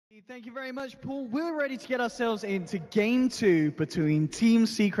Thank you very much, Paul. We're ready to get ourselves into Game 2 between Team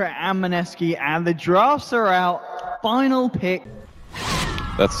Secret and Mineski, and the drafts are out. Final pick.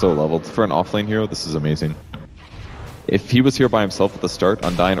 That's so leveled. For an offlane hero, this is amazing. If he was here by himself at the start,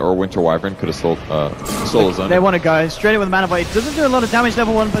 Undyne or Winter Wyvern could have stole his own. They want to go straight in with the Mana Void. It doesn't do a lot of damage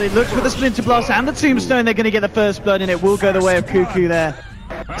level 1, but it looks with the Splinter Blast and the Tombstone, they're going to get the first blood, and it will go the way of Kuku there.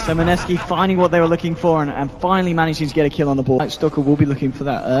 So Mineski finding what they were looking for and finally managing to get a kill on the board. Stalker will be looking for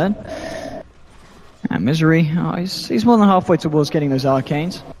that urn. And Misery, he's more than halfway towards getting those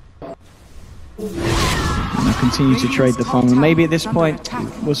arcanes. And they'll continue to trade the farm. Maybe at this point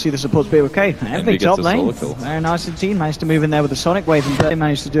we'll see the supports be okay. EnVy top lane. Very nice indeed. Managed to move in there with the Sonic Wave, and they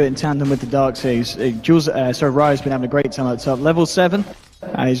managed to do it in tandem with the Darkseid. Ryo's been having a great time at the top. Level 7.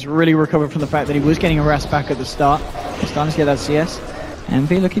 He's really recovered from the fact that he was getting harassed back at the start. He's starting to get that CS.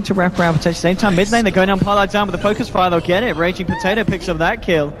 EnVy looking to wrap around potentially. Same time, mid lane, they're going down pieliedie down with the focus fire. They'll get it. Raging Potato picks up that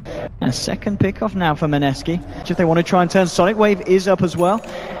kill. And a second pick off now for Mineski. If they want to try and turn, Sonic Wave is up as well.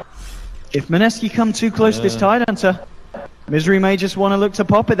 If Mineski come too close to this Tide Hunter, Misery may just want to look to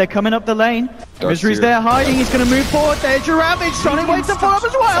pop it. They're coming up the lane. Misery's there hiding. He's going to move forward. There's your Ravage. Sonic Wave to follow up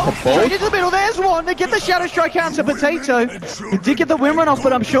as well. Straight into the middle. There's one. They get the Shadow Strike out to Potato. He did get the win run off,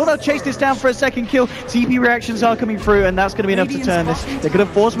 but I'm sure they'll chase this down for a second kill. TP reactions are coming through, and that's going to be enough to turn this. They're going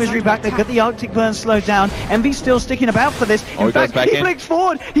to force Misery back. They've got the Arctic Burn slowed down. EnVy's still sticking about for this. In fact, he blinks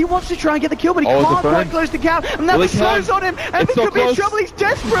forward. He wants to try and get the kill, but he can't quite close the gap. And now the slow's on him. EnVy could be in trouble. He's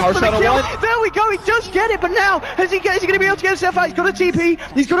desperate for the kill. There we go. He does get it, but now is he going to be able to get himself out? He's got a TP.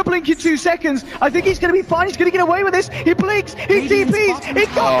 He's got to blink in 2 seconds. I think he's going to be fine. He's going to get away with this. He blinks. He TPs. He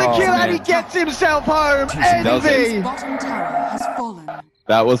got the kill, and he gets himself home. EnVy.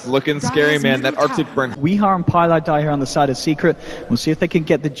 That was looking scary, man. That Arctic Burn. WeHa and pieliedie here on the side of Secret. We'll see if they can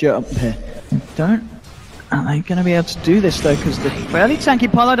get the jump here. Are they going to be able to do this, though? Because they're fairly tanky.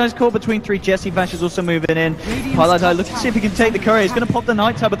 pieliedie's caught between 3. JessieVash is also moving in. pieliedie looking to see if he can take the courier. He's going to pop the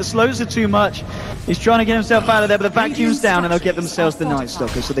Night Tide, but the slows are too much. He's trying to get himself out of there, but the vacuum's down, and they'll get themselves the Night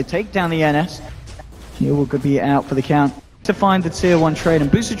Stalker. So they take down the NS. He will be out for the count. To find the tier 1 trade, and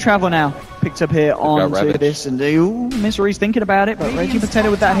boosted travel now picked up here on to this, and Misery's thinking about it, but Raging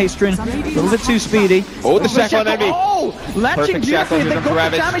Potato with that haste string, a little bit too speedy. Oh, the shackle on EnVy. Oh, latching beautifully. They've got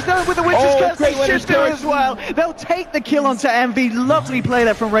the damage though with the Witch's Curse. They should do as well. They'll take the kill onto EnVy. Lovely play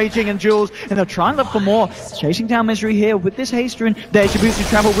there from Raging and Julz, and they'll try and look for more. Chasing down Misery here with this haste string. There's your boosted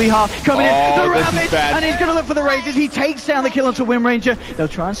travel. WeHa coming in. The Ravage, and he's going to look for the Rages. He takes down the kill onto Wind Ranger. They'll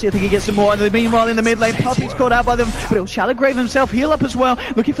try and see if they can get some more. And meanwhile, in the mid lane, Puppey's caught out by them, but he'll Shallow Grave himself, heal up as well.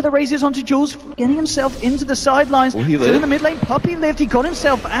 Looking for the raises onto Julz, getting himself into the sidelines. Will he live? Still in the mid lane, Puppey lived, he got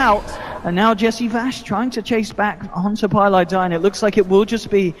himself out. And now JessieVash trying to chase back onto pieliedie, and it looks like it will just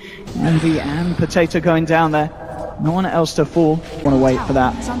be EnVy and Potato going down there. No one else to fall. Want to wait for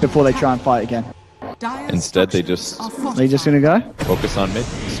that before they try and fight again. Instead, they just gonna go? Focus on mid.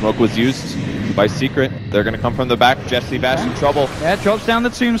 Smoke was used by Secret. They're gonna come from the back. JessieVash in trouble. Yeah, drops down the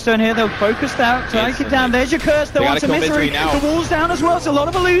Tombstone here. They'll focus out, try to get down. There's your curse. They want some Misery. The wall's down as well. It's a lot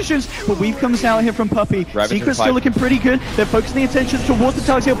of illusions. But Weave comes out here from Puppey. Secret's still looking pretty good. They're focusing the attention towards the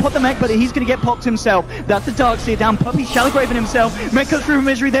target. He'll pop the mech, but he's gonna get popped himself. That's the Darkseid down. Puppey Shallow Graving himself. Mech goes through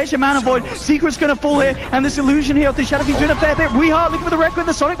Misery. There's your Mana Void. Secret's gonna fall here, and this illusion here of the Shadow Fiend's doing a fair bit. WeHa looking for the Requiem,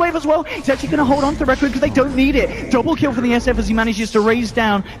 the Sonic Wave as well. He's actually gonna hold on to the Requiem because they don't need it. Double kill for the SF as he manages to raise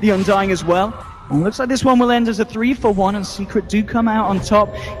down the Undying as well. And looks like this one will end as a 3-for-1, and Secret do come out on top,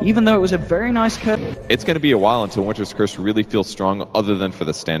 even though it was a very nice curve. It's going to be a while until Winter's Curse really feels strong, other than for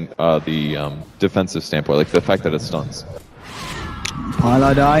the defensive standpoint, like the fact that it stuns.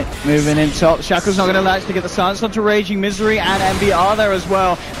 pieliedie moving in top. Shackle's not going to latch to get the silence onto Raging. Misery and EnVy are there as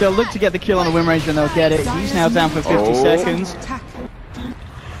well. They'll look to get the kill on the Wind Ranger, and they'll get it. He's now down for 50 seconds.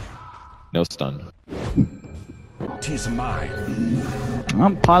 No stun. Tis mine.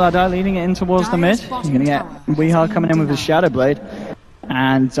 pieliedie leading it in towards the mid. You're going to get WeHa coming in with his Shadow Blade.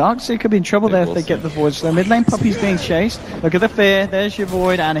 And Darkseid could be in trouble there if they get the Void. So mid lane Puppey's being chased. Look at the fear. There's your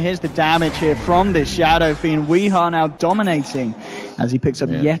Void. And here's the damage here from this Shadow Fiend. WeHa now dominating as he picks up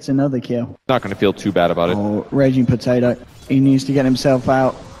yet another kill. Not going to feel too bad about it. Oh, Raging Potato. He needs to get himself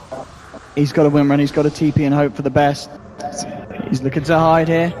out. He's got a win run. He's got a TP and hope for the best. He's looking to hide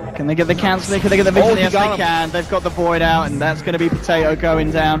here. Can they get the cancel? Can they get the vision? Yes, they can. They've got the Void out, and that's going to be Potato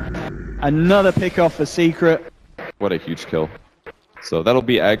going down. Another pick off for Secret. What a huge kill. So that'll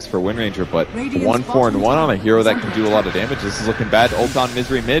be Ags for Wind Ranger, but 1-4-1 on a hero that can do a lot of damage. This is looking bad. Ult on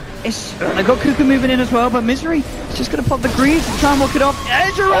Misery mid. I got Kuku moving in as well, but Misery is just going to pop the greaves and try and walk it off.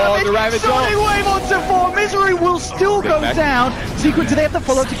 Edge around the Ravage Sonic Wave onto 4. Misery will still go down. Secret, do they have to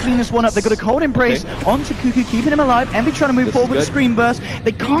follow to clean this one up? They've got a cold embrace onto Kuku, keeping him alive. EnVy trying to move forward with a Screen Burst.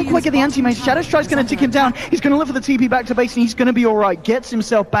 They can't quite get the anti-mage. Shadow Strike's going to tick him down. He's going to look for the TP back to base, and he's going to be alright. Gets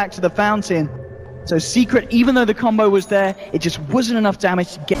himself back to the fountain. So Secret, even though the combo was there, it just wasn't enough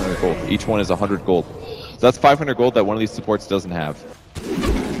damage to get... Cool. Each one is 100 gold. So that's 500 gold that one of these supports doesn't have.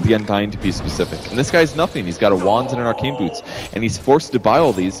 The Undying to be specific. And this guy's nothing. He's got a Wands and an Arcane Boots. And he's forced to buy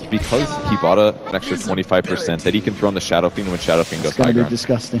all these because he bought an extra 25% that he can throw in the Shadow Fiend when Shadow Fiend goes high ground.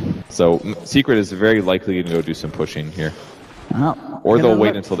 Disgusting. So Secret is very likely going to go do some pushing here. Or they'll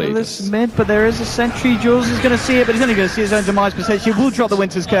wait until they this mid, but there is a sentry. Julz is going to see it, but he's only going to see his own demise. Potentially will drop the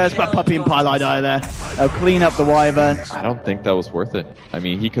Winter's Curse, but Puppey and pieliedie there. They'll clean up the Wyvern. I don't think that was worth it. I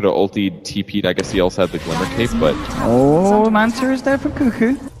mean, he could have ultied, TP'd. I guess he also had the Glimmer Cape, but... Oh, Manta is there for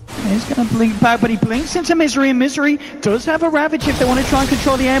Kuku. He's going to blink back, but he blinks into Misery, and Misery does have a Ravage if they want to try and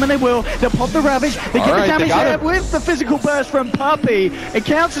control the aim, and they will. They'll pop the Ravage. They get the damage there with the physical burst from Puppey. It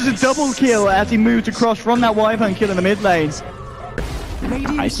counts as a double kill as he moved across from that Wyvern kill in the mid lane.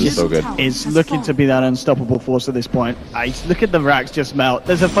 Ice is so good. Is looking to be that unstoppable force at this point. Ice, look at the racks just melt.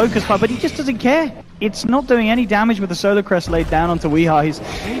 There's a focus fire, but he just doesn't care. It's not doing any damage with the Solar Crest laid down onto weehaw. He's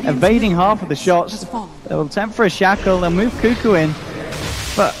evading half of the shots. They'll attempt for a shackle. They'll move Kuku in.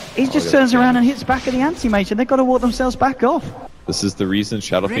 But he just turns around and hits back at the anti-mage, and they've got to walk themselves back off. This is the reason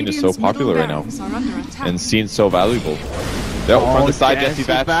Shadow Fiend is so popular right now and seen so valuable. They'll from the side,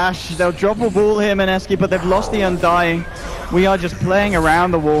 JessieVash. They'll drop a wall here, Mineski, but they've lost the Undying. We are just playing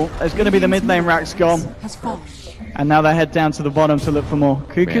around the wall. There's going to be the mid lane racks gone. And now they head down to the bottom to look for more.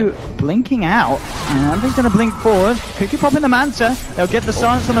 Kuku blinking out. And EnVy's going to blink forward. Kuku popping the Manta. They'll get the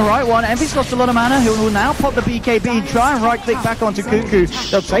silence on the right one. EnVy's lost a lot of mana. He will now pop the BKB. Try and right-click back onto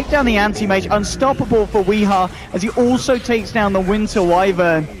Kuku. They'll take down the anti-mage. Unstoppable for weehaw as he also takes down the Winter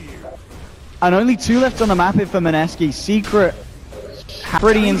Wyvern. And only 2 left on the map here for Mineski. Secret,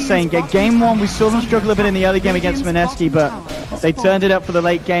 pretty insane. Game 1, we saw them struggle a bit in the early game against Mineski, but they turned it up for the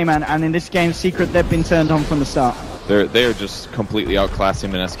late game, and in this game, Secret, they've been turned on from the start. They are just completely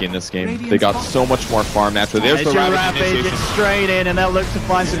outclassing Mineski in this game. They got so much more farm naturally. There's the Ravage initiation. Straight in, and they'll look to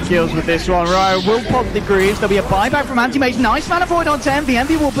find some kills with this one. Ryo will pop the Greaves. There'll be a buyback from Anti-Mage. Nice mana void onto EnVy.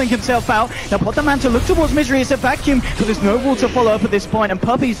 EnVy will blink himself out. They'll put the Manta, look towards Misery. It's a vacuum, but there's no wall to follow up at this point. And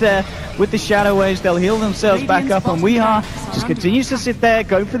Puppey's there with the Shadow Waves. They'll heal themselves back up, and weehaw just continues to sit there,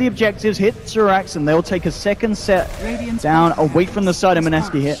 go for the objectives, hit Zerax, and they'll take a second set down away from the side of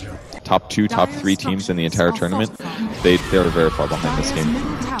Mineski hit. Top 2, top 3 teams in the entire tournament. They're very far behind this game.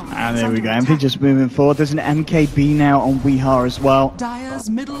 And there we go. EnVy just moving forward. There's an MKB now on weehaw as well.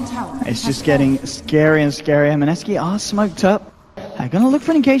 It's just getting scary and scarier. Mineski are smoked up. They're going to look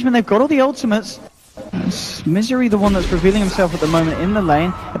for an engagement. They've got all the ultimates. It's Misery, the one that's revealing himself at the moment in the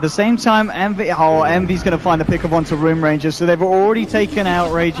lane. At the same time, EnVy's going to find the pick of onto Room Ranger. So they've already taken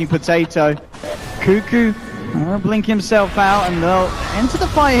out Raging Potato. Kuku blink himself out, and they'll enter the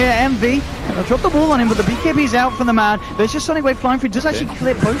fight here. EnVy, they'll drop the wall on him, but the BKB's out from the man. There's just Sonic Wave flying through. Does actually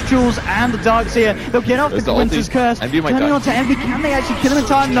clip both Julz and the Darks here. They'll get off the Winter's Curse. Turning on to EnVy. Can they actually kill him in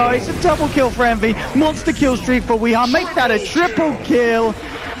time? No, it's a double kill for EnVy. Monster kill streak for weehaw. Make that a triple kill.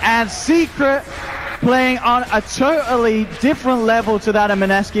 And Secret playing on a totally different level to that of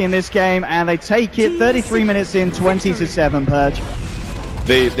Mineski in this game, and they take it 33 minutes in, 20-7, Purge.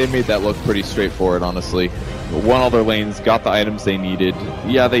 They made that look pretty straightforward, honestly. Won all their lanes, got the items they needed.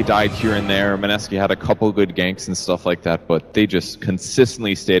 Yeah, they died here and there. Mineski had a couple good ganks and stuff like that, but they just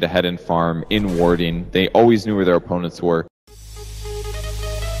consistently stayed ahead in farm, in warding. They always knew where their opponents were.